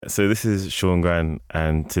So this is Sean Grant,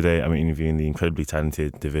 and today I'm interviewing the incredibly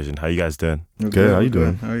talented Division. How you guys doing? Good. How you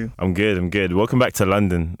doing? How are you? I'm good. I'm good. Welcome back to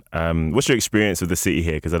London. What's your experience of the city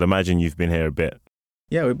here? Because I'd imagine you've been here a bit.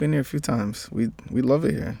 Yeah, we've been here a few times. We love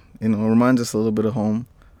it here. You know, it reminds us a little bit of home.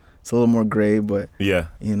 It's a little more gray, but Yeah.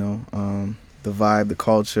 you know, the vibe, the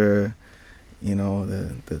culture, you know,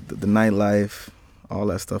 the nightlife, all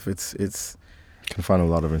that stuff. It's Can find a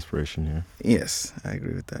lot of inspiration here. yes, I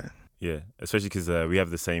agree with that. Yeah, especially because we have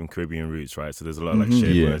the same Caribbean roots, right? So there's a lot of like Mhm.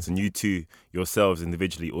 shared Yeah. words, and you two yourselves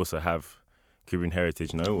individually also have Caribbean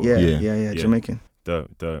heritage, no? Or- Yeah, Yeah. yeah, Jamaican. Dope.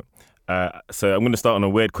 So I'm going to start on a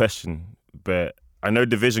weird question, but I know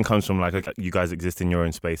Division comes from like you guys exist in your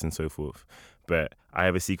own space and so forth. But I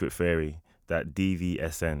have a secret theory that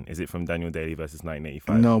DVSN, is it from Daniel Daly versus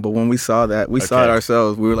 1985? No, but when we saw that, we saw it Okay.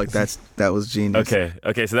 ourselves. We were like, that was genius.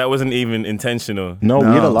 Okay, so that wasn't even intentional. No, we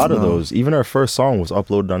had a lot of No. those. Even our first song was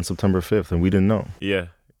uploaded on September 5th, and we didn't know. Yeah.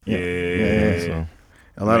 Yeah. So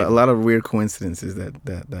A lot of weird coincidences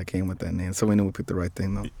that came with that name. So we knew we picked the right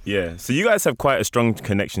thing, though. Yeah, so you guys have quite a strong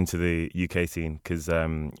connection to the UK scene because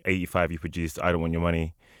 85 you produced I Don't Want Your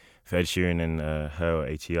Money for Ed Sheeran and her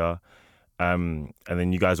HER. And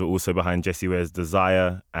then you guys were also behind Jessie Ware's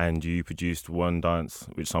Desire, and you produced One Dance,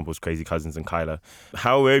 which samples Crazy Cousins and Kyla.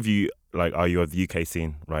 How aware of you are you of the UK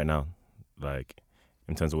scene right now, like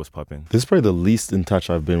in terms of what's popping? this is probably the least in touch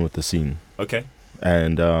I've been with the scene, Okay.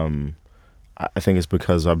 and I think it's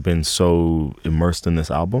because I've been so immersed in this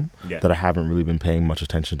album Yeah. that I haven't really been paying much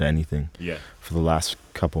attention to anything Yeah. for the last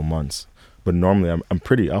couple months. But normally I'm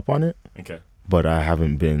pretty up on it, Okay. but I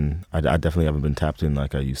haven't been. I definitely haven't been tapped in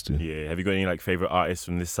like I used to. Yeah. Have you got any like favorite artists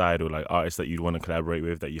from this side, or like artists that you'd want to collaborate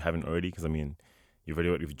with that you haven't already? Because I mean, you've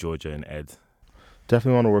already worked with Georgia and Ed.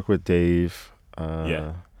 Definitely want to work with Dave.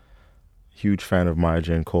 Yeah. Huge fan of Maya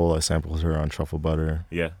Jane Cole. I sampled her on Truffle Butter.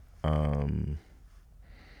 Yeah.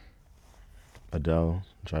 Adele,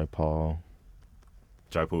 Jai Paul.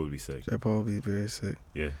 Jaipur would be sick. That probably be very sick.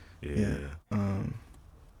 Yeah.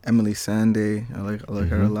 Emily Sande, I like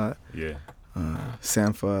her a Mhm. lot. Yeah.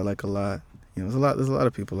 Sampha, I like a lot. You know, there's a lot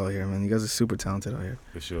of people out here, man. You guys are super talented out here.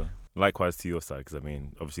 For sure. Likewise to your side, because I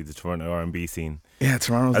mean, obviously the Toronto R&B scene Yeah,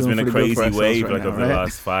 Toronto's has doing been a pretty good crazy for wave ourselves like right over now, the right?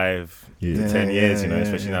 last 5 Yeah. to 10 years, you know, yeah,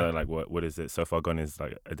 especially yeah. now that like what is it? So Far Gone is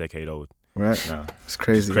like a decade old Right, now. it's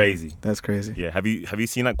crazy. It's crazy. That's crazy. Yeah. Have you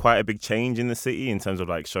seen like quite a big change in the city in terms of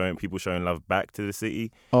like people showing love back to the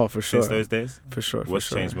city Oh, for sure, since those days? for sure. What's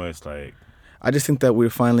for sure. changed most? Like, I just think that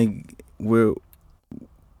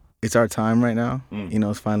it's our time right now. Mm. You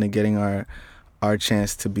know, it's finally getting our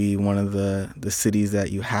chance to be one of the cities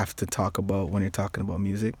that you have to talk about when you're talking about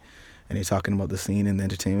music, and you're talking about the scene in the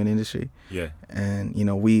entertainment industry. yeah, And you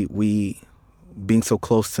know, we being so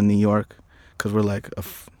close to New York, because we're like a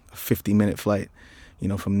 50-minute flight, you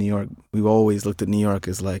know, from New York. We've always looked at New York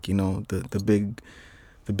as like, you know, the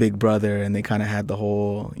big brother, and they kind of had the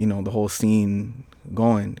whole scene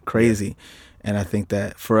going crazy. And I think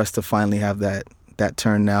that for us to finally have that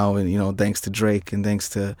turn now, and you know, thanks to Drake and thanks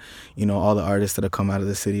to, you know, all the artists that have come out of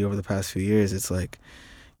the city over the past few years, it's like,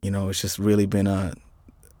 you know, it's just really been a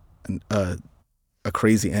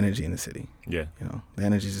crazy energy in the city. yeah. You know, the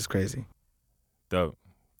energy is just crazy. Dope.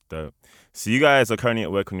 So you guys are currently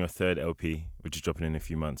at work on your third LP, which is dropping in a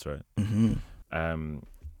few months, right? Mm-hmm.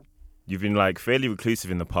 You've been like fairly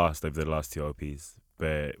reclusive in the past over the last 2 LPs,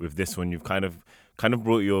 but with this one, you've kind of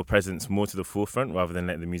brought your presence more to the forefront rather than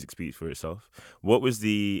let the music speak for itself. What was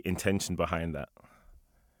the intention behind that?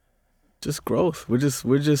 Just growth. We're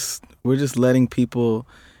just letting people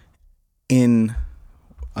in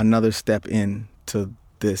another step in to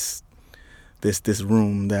this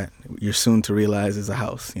room that you're soon to realize is a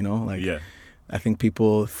house, you know? Like, Yeah, I think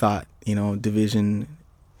people thought, you know, Division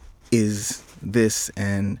is this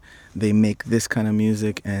and they make this kind of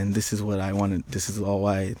music and this is what I wanted, this is all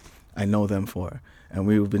I know them for. And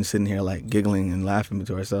we've been sitting here like giggling and laughing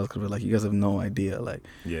to ourselves because we're like, you guys have no idea. Like,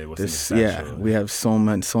 yeah. What's this, in the yeah, satchel? we have so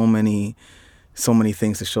many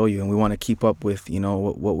things to show you, and we want to keep up with, you know,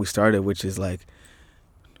 what we started, which is like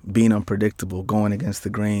being unpredictable, going against the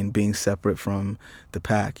grain, being separate from the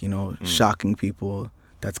pack, you know, shocking people.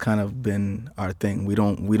 That's kind of been our thing. We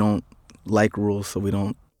don't like rules, so we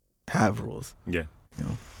don't have rules. Yeah. You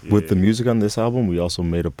know? With the music on this album, we also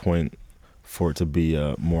made a point for it to be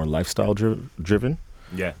more lifestyle driven.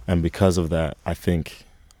 Yeah. And because of that, I think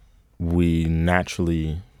we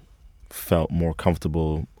naturally felt more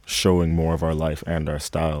comfortable showing more of our life and our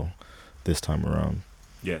style this time around.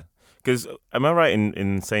 Yeah. Because am I right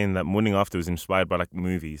in saying that Morning After was inspired by like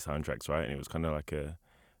movie soundtracks, right? And it was kind of like a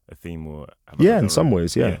theme or... Yeah, in some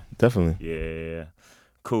ways, yeah, definitely. Yeah.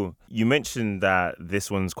 Cool. You mentioned that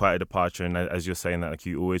this one's quite a departure, and as you're saying that, like,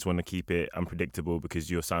 you always want to keep it unpredictable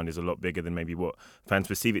because your sound is a lot bigger than maybe what fans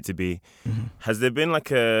perceive it to be. Mm-hmm. Has there been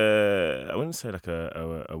like I wouldn't say like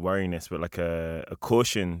a worriness, but like a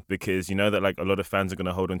caution, because you know that like a lot of fans are going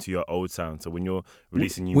to hold on to your old sound. So when you're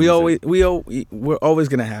releasing new music, we're always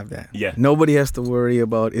gonna have that. Yeah. Nobody has to worry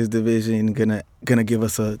about, is Division gonna give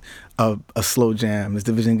us a slow jam? Is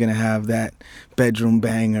Division gonna have that bedroom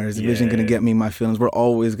banger? Is Division gonna get me my feelings? We're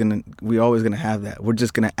always gonna have that. We're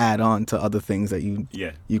just gonna add on to other things that you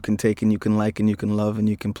can take and you can like and you can love and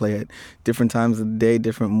you can play at different times of the day,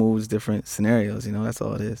 different moods, different scenarios. You know, that's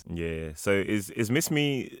all it is. Yeah. So is Miss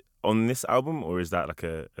Me on this album, or is that like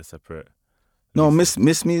a separate? No, Miss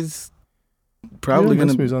Me's probably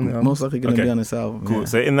Miss Me's on the album. most likely gonna be on this album. Cool. Yeah.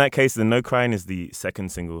 So in that case, the No Crying is the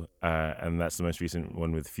second single, and that's the most recent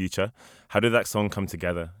one with Future. How did that song come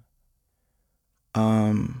together?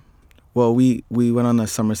 Well, we went on the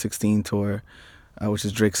Summer 16 tour, which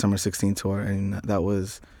is Drake's Summer 16 tour, and that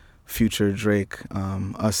was Future, Drake,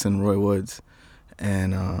 us, and Roy Woods,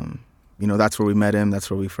 and that's where we met him.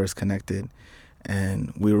 That's where we first connected,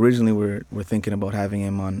 and we originally were thinking about having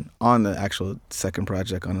him on the actual second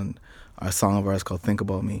project, on a song of ours called Think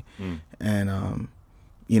About Me, and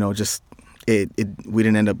just. We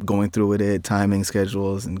didn't end up going through with it, timing,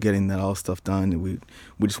 schedules, and getting that all stuff done. We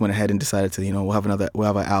just went ahead and decided to, we'll have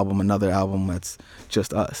another album that's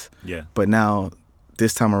just us. Yeah. But now,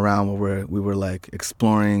 this time around, where we were like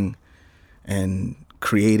exploring and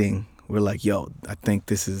creating, we're like, yo, I think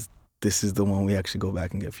this is the one we actually go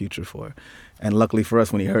back and get Future for. And luckily for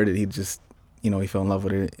us, when he heard it, he just, he fell in love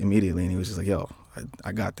with it immediately, and he was just like, yo,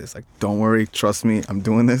 I got this. Like, don't worry, trust me, I'm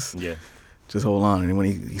doing this. Yeah. Just hold on. And when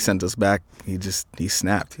he sent us back, he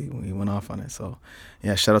snapped. He went off on it. So,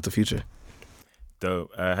 yeah, shout out to Future.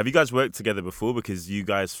 Dope. Have you guys worked together before? Because you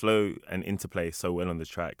guys flow and interplay so well on the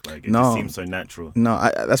track. Like, it just seems so natural. No,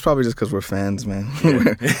 that's probably just because we're fans, man.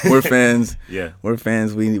 Yeah. we're fans. Yeah. We're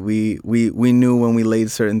fans. We knew when we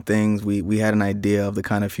laid certain things, we had an idea of the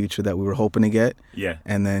kind of Future that we were hoping to get. Yeah.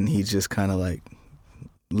 And then he just kind of like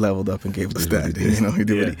leveled up and gave us that.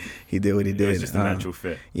 He did what he did. It was just a natural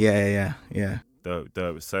fit. Yeah.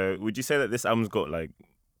 Dope. So would you say that this album's got like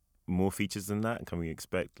more features than that? Can we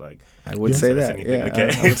expect like? I would say that. Yeah. Okay.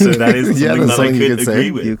 I would say that is something that I could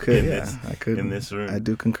agree with. You could. I could. In this room. I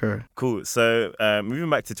do concur. Cool. So moving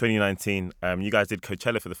back to 2019, you guys did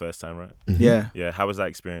Coachella for the first time, right? Mm-hmm. Yeah. Yeah. How was that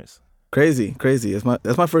experience? Crazy.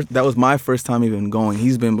 That was my first time even going.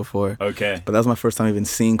 He's been before. Okay. But that was my first time even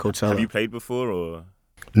seeing Coachella. Have you played before or?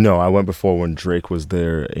 No, I went before when Drake was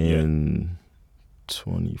there in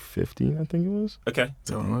 2015, I think it was. Okay.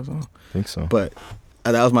 Is that what it was? I think so. But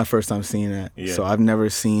that was my first time seeing that. Yeah. So I've never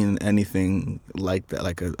seen anything like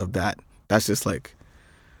that, of that. That's just like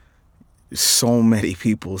so many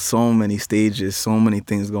people, so many stages, so many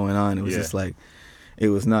things going on. It was just like, it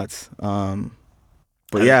was nuts.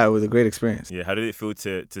 But yeah, it was a great experience. Yeah. How did it feel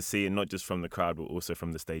to see it not just from the crowd, but also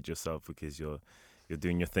from the stage yourself, because you're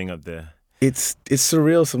doing your thing up there? It's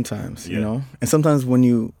surreal sometimes, And sometimes when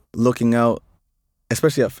you looking out,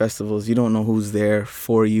 especially at festivals, you don't know who's there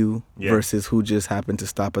for you versus who just happened to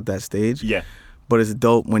stop at that stage. Yeah. But it's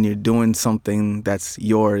dope when you're doing something that's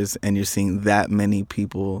yours and you're seeing that many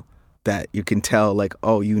people that you can tell, like,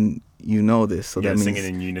 oh, you know this, so that means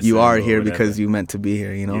in unison, you are here because you meant to be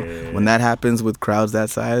here. Yeah. When that happens with crowds that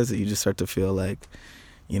size, you just start to feel like,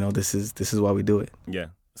 this is why we do it. Yeah.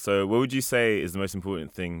 So what would you say is the most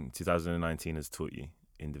important thing 2019 has taught you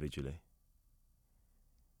individually?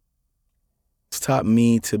 It's taught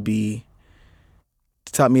me to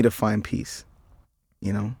find peace,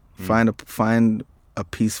 find a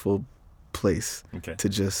peaceful place to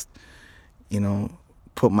just,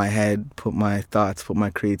 put my head, put my thoughts, put my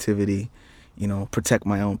creativity, protect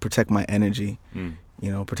my energy,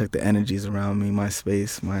 protect the energies around me, my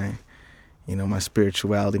space, my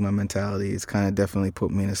spirituality, my mentality. It's kind of definitely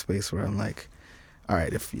put me in a space where I'm like, all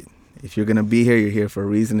right, if you're gonna be here, you're here for a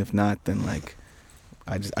reason. If not, then like,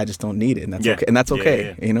 I just don't need it, and that's okay. And that's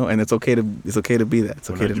okay, And it's okay to be that. It's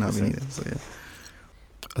okay 100%. To not be needed. So yeah.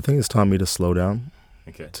 I think it's taught me to slow down.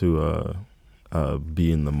 Okay. To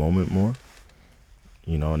be in the moment more.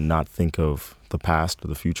 And not think of the past or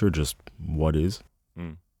the future, just what is.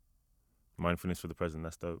 Mindfulness for the present.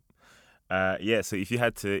 That's dope. So if you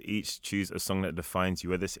had to each choose a song that defines you,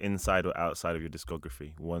 whether it's inside or outside of your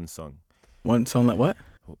discography, one song. One song like what?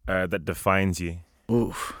 That defines you.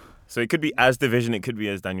 Oof. So it could be as Division, it could be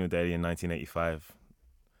as Daniel Daly in 1985.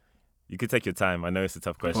 You could take your time. I know it's a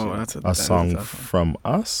tough question. Oh, a song from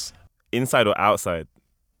us? Inside or outside?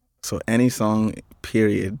 So any song,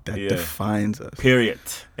 period, that defines us. Period.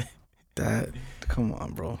 That Come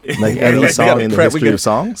on, bro. Like any song in the history of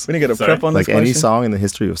songs? We didn't get a Sorry? prep on Like this any question? song in the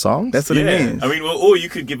history of songs? That's what it means. I mean, well, or you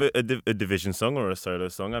could give it a division song or a solo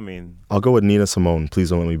song. I mean, I'll go with Nina Simone. Please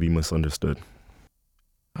don't let me be misunderstood.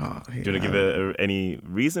 Oh, do you want to give it any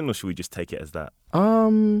reason, or should we just take it as that?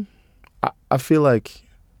 I feel like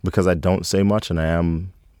because I don't say much and I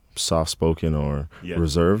am soft-spoken or Yeah.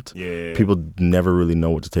 reserved, Yeah. people never really know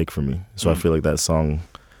what to take from me. So I feel like that song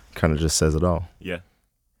kind of just says it all. Yeah.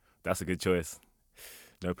 That's a good choice.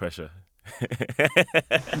 No pressure.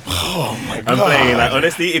 Oh my God. I'm playing. Like,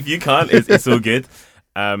 honestly, if you can't, it's all good.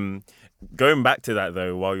 Going back to that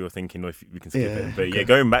though, while you're thinking, or if we can skip Yeah, it, but okay.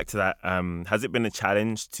 going back to that, has it been a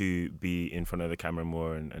challenge to be in front of the camera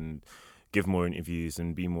more and give more interviews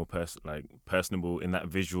and be more personable in that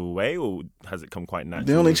visual way, or has it come quite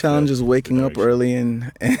naturally? The only with challenge is waking up direction? early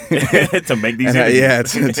and to make these and,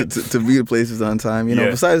 interviews. to be at places on time. You know,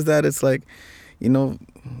 Yeah. besides that, it's like, you know,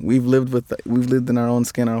 we've lived in our own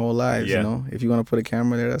skin our whole lives. Yeah. You know, if you want to put a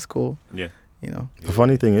camera there, that's cool. Yeah. You know, The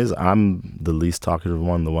funny thing is, I'm the least talkative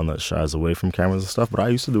one, the one that shies away from cameras and stuff, but I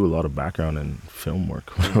used to do a lot of background and film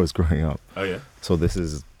work when I was growing up. Oh yeah. So this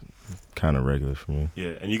is kind of regular for me.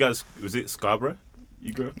 Yeah. And you guys, was it Scarborough?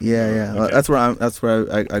 You grew up? yeah. Okay. That's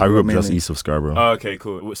where I I grew grew up up just mainly. east of Scarborough. Oh, okay,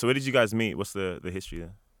 cool. So where did you guys meet? What's the history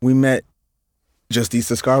there? We met just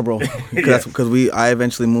east of Scarborough Yeah. because I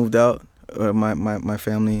eventually moved out. My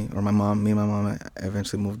family, or my mom, me and my mom, I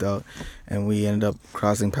eventually moved out, and we ended up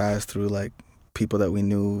crossing paths through like people that we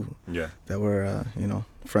knew Yeah. that were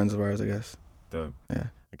friends of ours, I guess. Dope. Yeah.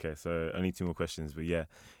 Okay, so only 2 more questions, but yeah,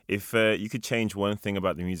 if you could change one thing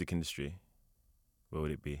about the music industry, what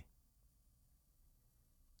would it be?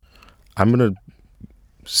 I'm going to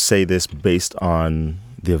say this based on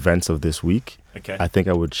the events of this week. Okay. I think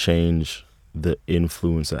I would change the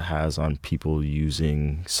influence it has on people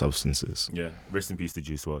using substances. Yeah. Rest in peace to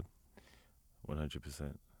Juice WRLD.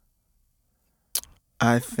 100%.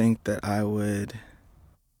 I think that I would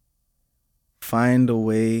find a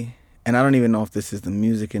way, and I don't even know if this is the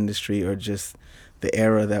music industry or just the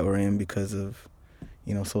era that we're in because of,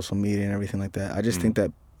 social media and everything like that. I just think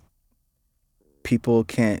that people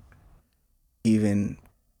can't even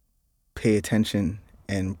pay attention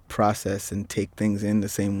and process and take things in the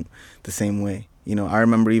same way. I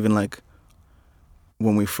remember even like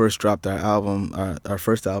when we first dropped our album, our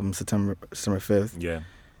first album, September 5th, Yeah.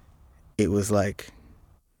 it was like,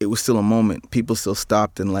 it was still a moment. People still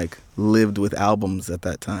stopped and like lived with albums at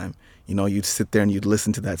that time. You'd sit there and you'd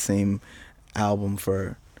listen to that same album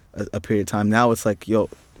for a period of time. Now it's like,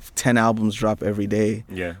 10 albums drop every day.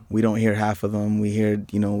 Yeah. We don't hear half of them. We hear,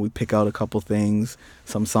 we pick out a couple things.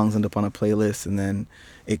 Some songs end up on a playlist and then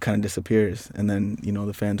it kind of disappears. And then,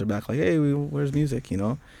 the fans are back like, hey, where's music,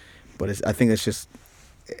 But I think it's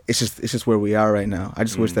just where we are right now. I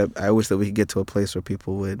wish that we could get to a place where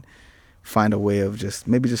people would find a way of just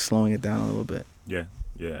slowing it down a little bit. Yeah.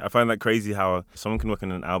 Yeah. I find that crazy how someone can work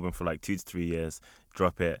on an album for like 2 to 3 years,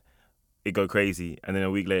 drop it go crazy, and then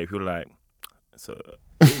a week later people are like, so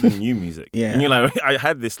where's the new music? Yeah. And you're like, I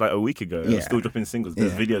had this like a week ago. I'm Yeah. still dropping singles.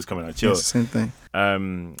 There's Yeah. videos coming out. Chill. It's the same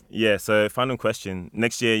thing. Yeah, so final question.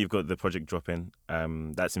 Next year you've got the project dropping.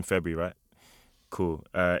 That's in February, right? Cool.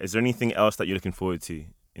 Is there anything else that you're looking forward to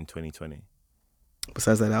in 2020?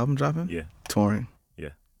 Besides that album dropping? Yeah. Touring. Yeah.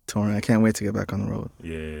 Touring. I can't wait to get back on the road.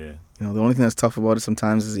 Yeah. The only thing that's tough about it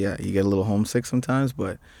sometimes is, you get a little homesick sometimes,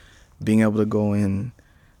 but being able to go in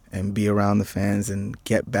and be around the fans and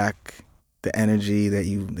get back the energy that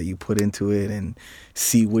you put into it and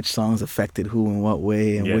see which songs affected who in what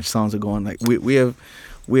way and Yeah. which songs are going, like we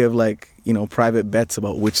have like, private bets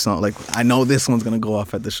about which song, like I know this one's going to go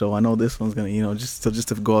off at the show. I know this one's going to, just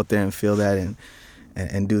to go out there and feel that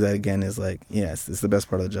and do that again is like, it's the best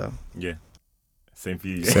part of the job. Yeah. Same for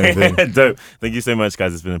you. Same thing. Dope. Thank you so much,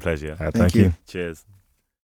 guys. It's been a pleasure. Thank you. Cheers.